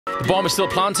The bomb is still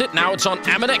planted. Now it's on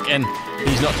AMANEK, and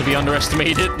he's not to be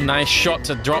underestimated. Nice shot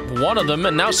to drop one of them.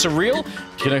 And now Surreal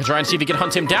is going to try and see if he can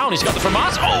hunt him down. He's got the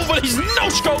FAMAS. Oh, but he's no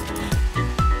scope.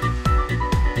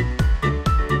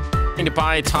 To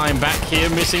buy time back here,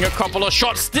 missing a couple of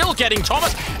shots, still getting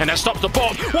Thomas, and that stops the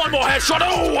bomb. One more headshot.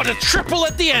 Oh, what a triple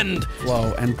at the end.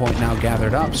 Low endpoint now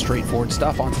gathered up. Straightforward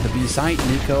stuff onto the B site.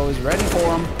 NiKo is ready for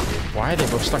him. Why are they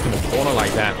both stuck in the corner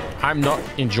like that? I'm not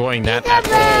enjoying that at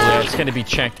all. It's going to be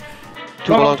checked.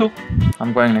 Two.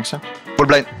 I'm going nexa. Full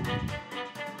blind.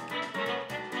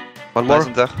 One more.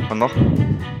 One more.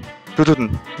 Two.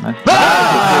 Nice.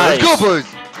 Let's go, boys.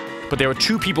 But there are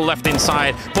two people left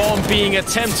inside. Bomb being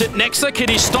attempted. Nexa, can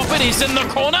he stop it? He's in the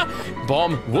corner.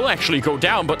 Bomb will actually go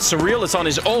down, but Surreal is on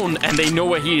his own, and they know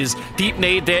where he is. Deep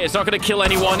nade there. It's not going to kill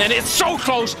anyone, and it's so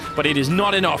close, but it is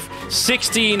not enough.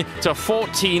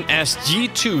 16-14 as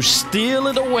G2 steal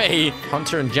it away.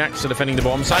 Hunter and JACKZ are defending the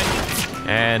bomb site,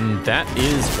 and that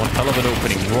is one hell of an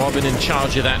opening. Robin in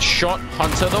charge of that shot.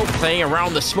 Hunter, though, playing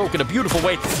around the smoke in a beautiful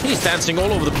way. He's dancing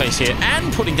all over the place here,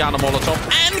 and putting down a Molotov,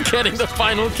 and getting the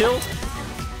final kill.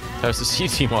 There's the C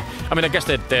team. I mean, I guess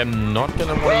they're not going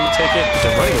to want to take it.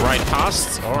 They're running right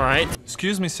past. All right.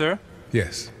 Excuse me, sir.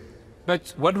 Yes.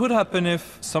 But what would happen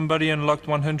if somebody unlocked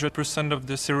 100% of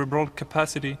the cerebral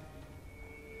capacity?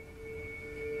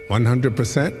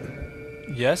 100%?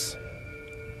 Yes.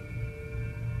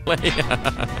 Oh,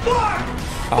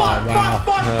 wow.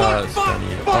 That's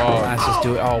funny. Blast just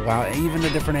do it. Oh, wow. Even a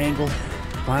different angle.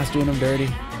 Blast doing him dirty.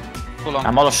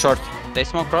 I'm all short. They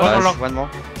smoke cross. One more.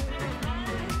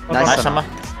 Nice, Emma.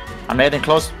 I'm heading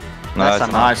close.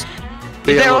 Nice.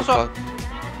 He's there also.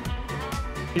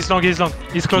 He's long.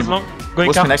 He's close long. Going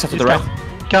What's car. next to the right?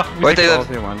 Car. Wait,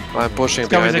 I'm pushing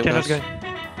behind him. Let's go.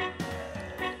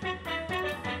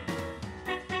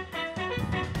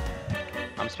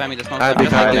 I'm spamming the smoke. I'm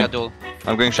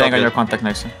going Staying short. on your contact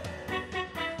next.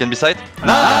 Can be side.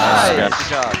 Nice. Good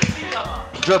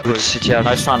job. Good job, boys.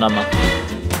 Nice run, Emma.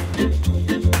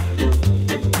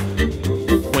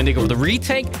 When they go for the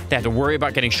retake, they have to worry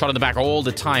about getting shot in the back all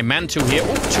the time. Mantu here.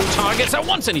 Oh, two targets at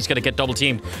once, and he's going to get double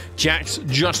teamed. JACKZ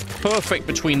just perfect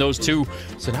between those two.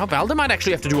 So now Valder might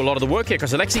actually have to do a lot of the work here,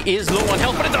 because Alexi is low on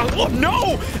health, but it does. Oh,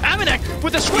 no! AMANEK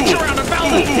with the switch around, and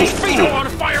Valder, his feet are on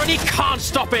fire, and he can't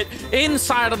stop it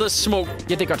inside of the smoke.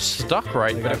 Yeah, they got stuck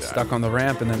right. They got stuck on the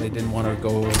ramp, and then they didn't want to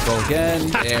go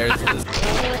again. There's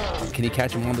Can he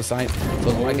catch him on the side?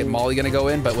 Looking like it. Molly going to go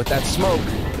in, but with that smoke,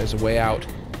 there's a way out.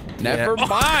 Never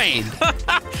mind.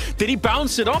 Did he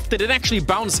bounce it off? Did it actually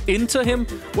bounce into him?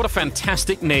 What a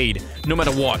fantastic nade, no matter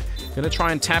what. Gonna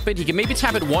try and tap it. He can maybe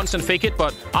tap it once and fake it,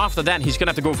 but after that, he's gonna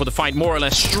have to go for the fight more or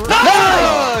less straight.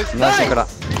 Nice!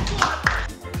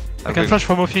 I can flash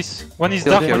from office. One is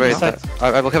dark, one is side.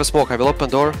 I will have a smoke. I will open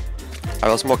door. I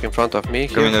will smoke in front of me.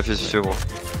 Coming office if you want.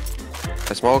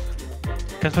 I smoke.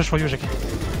 Can flash for you, Jackie.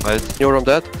 Nice. New room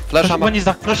dead. Flash hammer. One is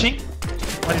dark, flashing.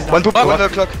 One is dark.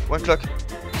 One o'clock.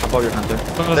 Above your hunter.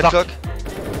 One was Left dark.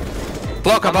 clock.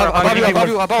 Block above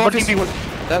you. Above Big wall.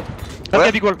 Dead.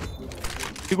 That big wall.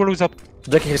 Big wall was up.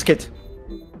 Jackie his kit.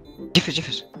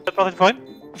 Diffuse. That part for him.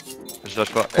 Je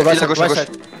lâche pas. Right Il est à gauche, à gauche.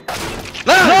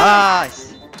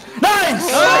 Nice!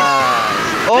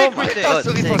 Oh my god.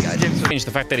 Change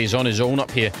the fact that he's on his own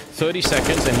up here. 30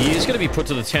 seconds, and he is going to be put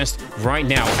to the test right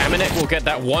now. AMANEK will get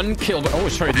that one kill. Oh,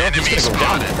 sorry, no, he's going to go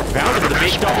down. Valder with a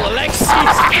big double. Alexi!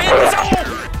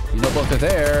 You know both are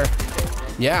there.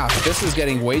 Yeah, this is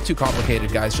getting way too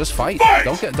complicated, guys. Just fight.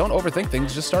 Don't overthink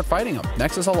things. Just start fighting them.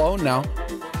 Nexa's alone now.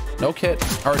 No kit,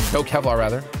 or no Kevlar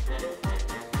rather.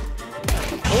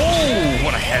 Oh,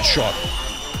 what a headshot.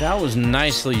 That was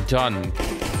nicely done.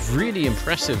 Really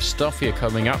impressive stuff here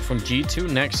coming up from G2.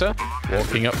 Nexa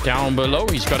walking up down below.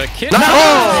 He's got a kit.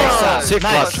 Nice! Sick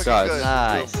Nice. guys.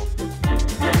 Nice.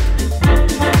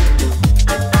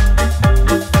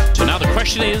 So now the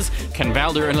question is, can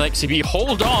Valder and Alexi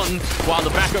hold on while the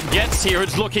backup gets here?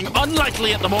 It's looking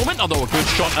unlikely at the moment, although a good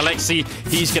shot, Alexi.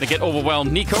 He's going to get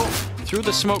overwhelmed. NiKo through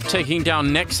the smoke taking down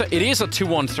Nexa. It is a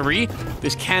 2-on-3.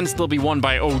 This can still be won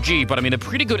by OG, but I mean, a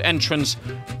pretty good entrance,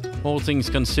 all things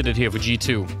considered here for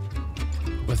G2.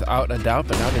 Without a doubt,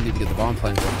 but now they need to get the bomb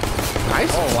planted.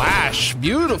 Nice flash.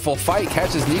 Beautiful fight.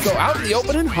 Catches NiKo out in the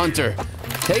open, and Hunter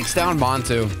takes down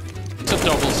Mantu. It's a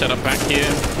double setup back here.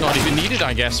 Not even needed,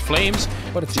 I guess. Flames,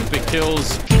 but it's 2 big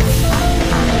kills.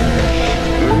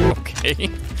 Okay.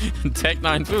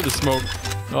 Tech9 through the smoke.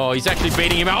 Oh, he's actually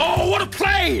baiting him out. Oh, what a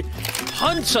play!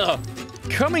 Hunter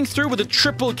coming through with a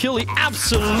triple kill. He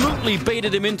absolutely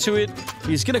baited him into it.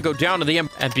 He's going to go down to the end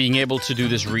at being able to do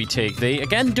this retake. They,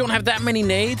 again, don't have that many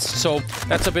nades, so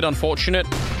that's a bit unfortunate.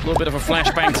 A little bit of a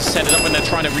flashbang to set it up when they're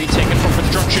trying to retake it from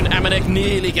construction. AMANEK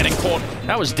nearly getting caught.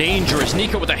 That was dangerous.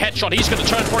 NiKo with a headshot. He's going to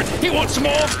turn for it. He wants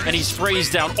more. And he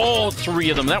sprays down all three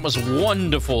of them. That was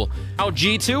wonderful. Now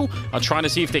G2 are trying to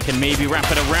see if they can maybe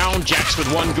wrap it around. JACKZ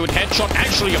with one good headshot.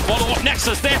 Actually, a follow-up.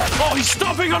 nexa there. Oh, he's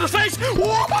stomping on his face.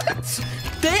 What?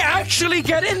 They actually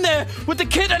get in there with the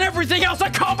kit and everything else. I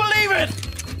can't believe it.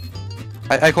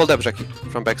 I called up Jackie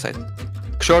from backside.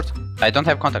 Short. I don't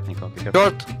have contact, NiKo.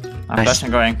 Short. I'm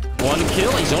flashing going. One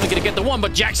kill, he's only gonna get the one,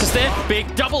 but JACKZ is there.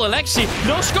 Big double, Alexi.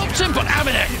 No scopes him, but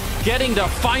AMANEK getting the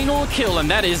final kill, and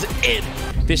that is it.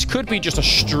 This could be just a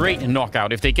straight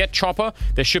knockout. If they get Chopper,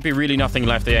 there should be really nothing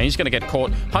left there. He's gonna get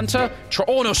caught. Hunter,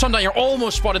 oh no, Sundial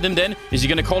almost spotted him then. Is he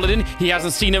gonna call it in? He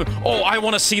hasn't seen him. Oh, I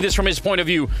wanna see this from his point of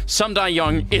view.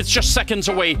 Sundial, it's just seconds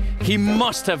away. He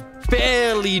must have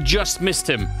barely just missed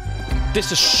him. This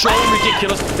is so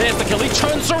ridiculous. There's the kill. He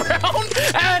turns around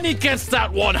and he gets that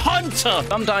one. Hunter.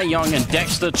 Sundial and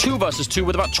Dexter, 2 versus 2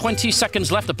 with about 20 seconds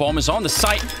left. The bomb is on the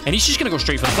site and he's just going to go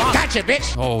straight for the plant. Gotcha,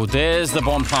 bitch. Oh, there's the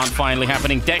bomb plant finally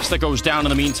happening. Dexter goes down in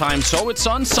the meantime. So it's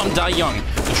on Sundial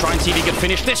to try and see if he can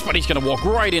finish this, but he's going to walk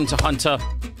right into Hunter.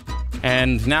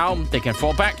 And now they can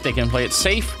fall back. They can play it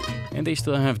safe. And they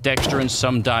still have Dexter and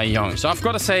Sundial. So I've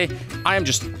got to say, I am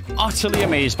just utterly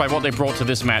amazed by what they brought to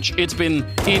this match. It's been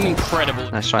incredible.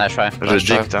 Nice try. Nice try.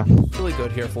 Reject. Really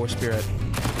good here for Spirit.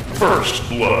 First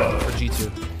blood. For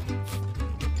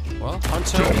G2. Well,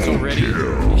 Hunter is already.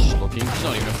 He's looking. He's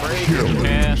not even afraid. He doesn't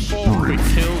care. 4 quick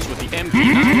kills with the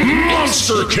MP.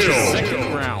 Monster kill.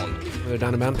 Second round. They're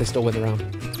down a mount, they still win the round.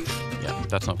 Yeah,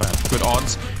 that's not bad. Good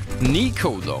odds.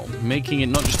 NiKo, though, making it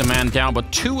not just a man down,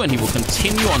 but 2, and he will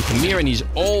continue on Premier, and he's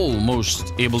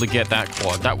almost able to get that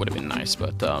quad. That would have been nice,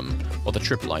 but, or the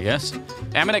triple, I guess.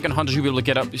 AMANEK and Hunter should be able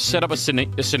to set up a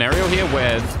scenario here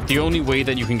where the only way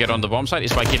that you can get on the bomb site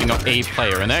is by giving up a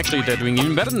player, and actually, they're doing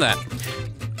even better than that.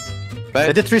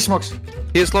 They did 3 smokes.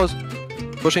 He is close.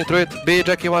 Pushing through it. B,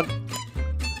 Jackie 1.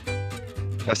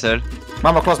 Yes, sir.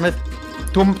 Mama close mid.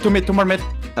 2 mid, 2 more mid.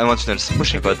 I want tunnels.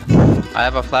 Pushing bud. I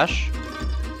have a flash.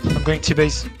 I'm going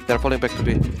T-base. They're falling back to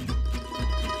B.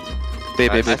 B.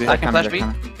 I can flash B.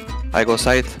 I go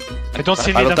side. I don't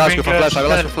see I need, will I'm task you going for flash. I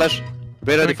will ask tunnel. for flash.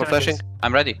 Be ready for Going flashing.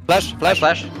 I'm ready. Flash.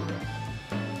 Flash.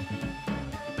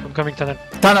 I'm coming tunnel.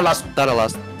 Tunnel last. Dara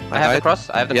last. I have the cross.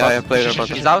 I have the Yeah, cross. I have player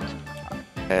advantage. He's out.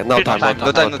 No time.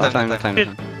 No time.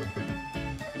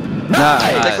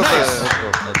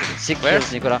 Sick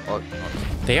kills, Nicola.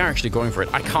 They are actually going for it.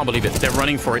 I can't believe it. They're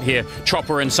running for it here.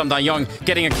 Chopper and Sundial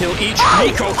getting a kill each.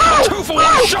 NiKo, a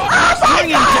 2-for-1 shot,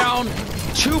 bringing down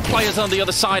 2 players on the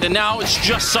other side, and now it's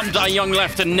just Sundial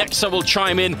left, and nexa will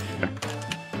chime in.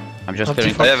 I'm just Un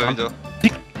clearing. petit I have a window.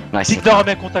 Pique d'or à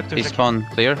main contact, He's Jackie. spawn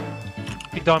clear.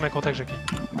 Pique d'or à main contact, Jackie.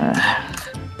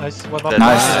 Nice. One more.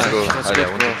 Let's go. Allez, I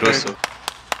want to close.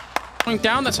 Going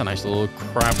down, that's a nice little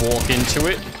crab walk into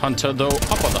it. Hunter, though,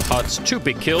 up on the huts. 2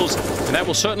 big kills, and that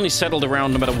will certainly settle the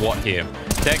round no matter what here.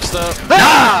 Dexter.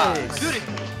 Nice!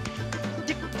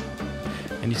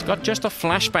 And he's got just a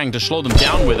flashbang to slow them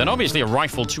down with, and obviously a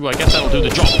rifle too. I guess that'll do the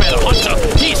job better.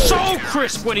 Hunter, he's so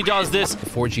crisp when he does this.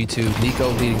 For G2,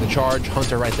 NiKo leading the charge.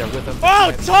 Hunter right there with him.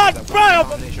 Oh, Todd, bro,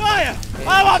 I'm on fire!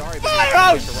 I'm on fire!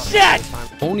 Oh, shit!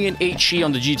 Only an HE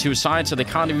on the G2 side, so they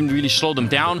can't even really slow them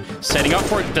down. Setting up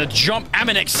for it. The jump.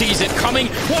 AMANEK sees it coming.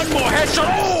 One more headshot.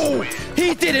 Oh!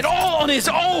 He did it all on his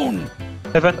own!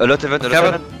 Heaven. A lot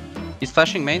heaven. He's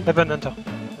flashing main. Heaven enter.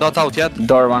 Not out yet.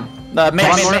 Door 1. Main.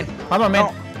 One more main.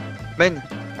 Main.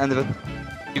 And heaven.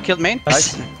 You killed main?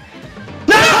 Nice.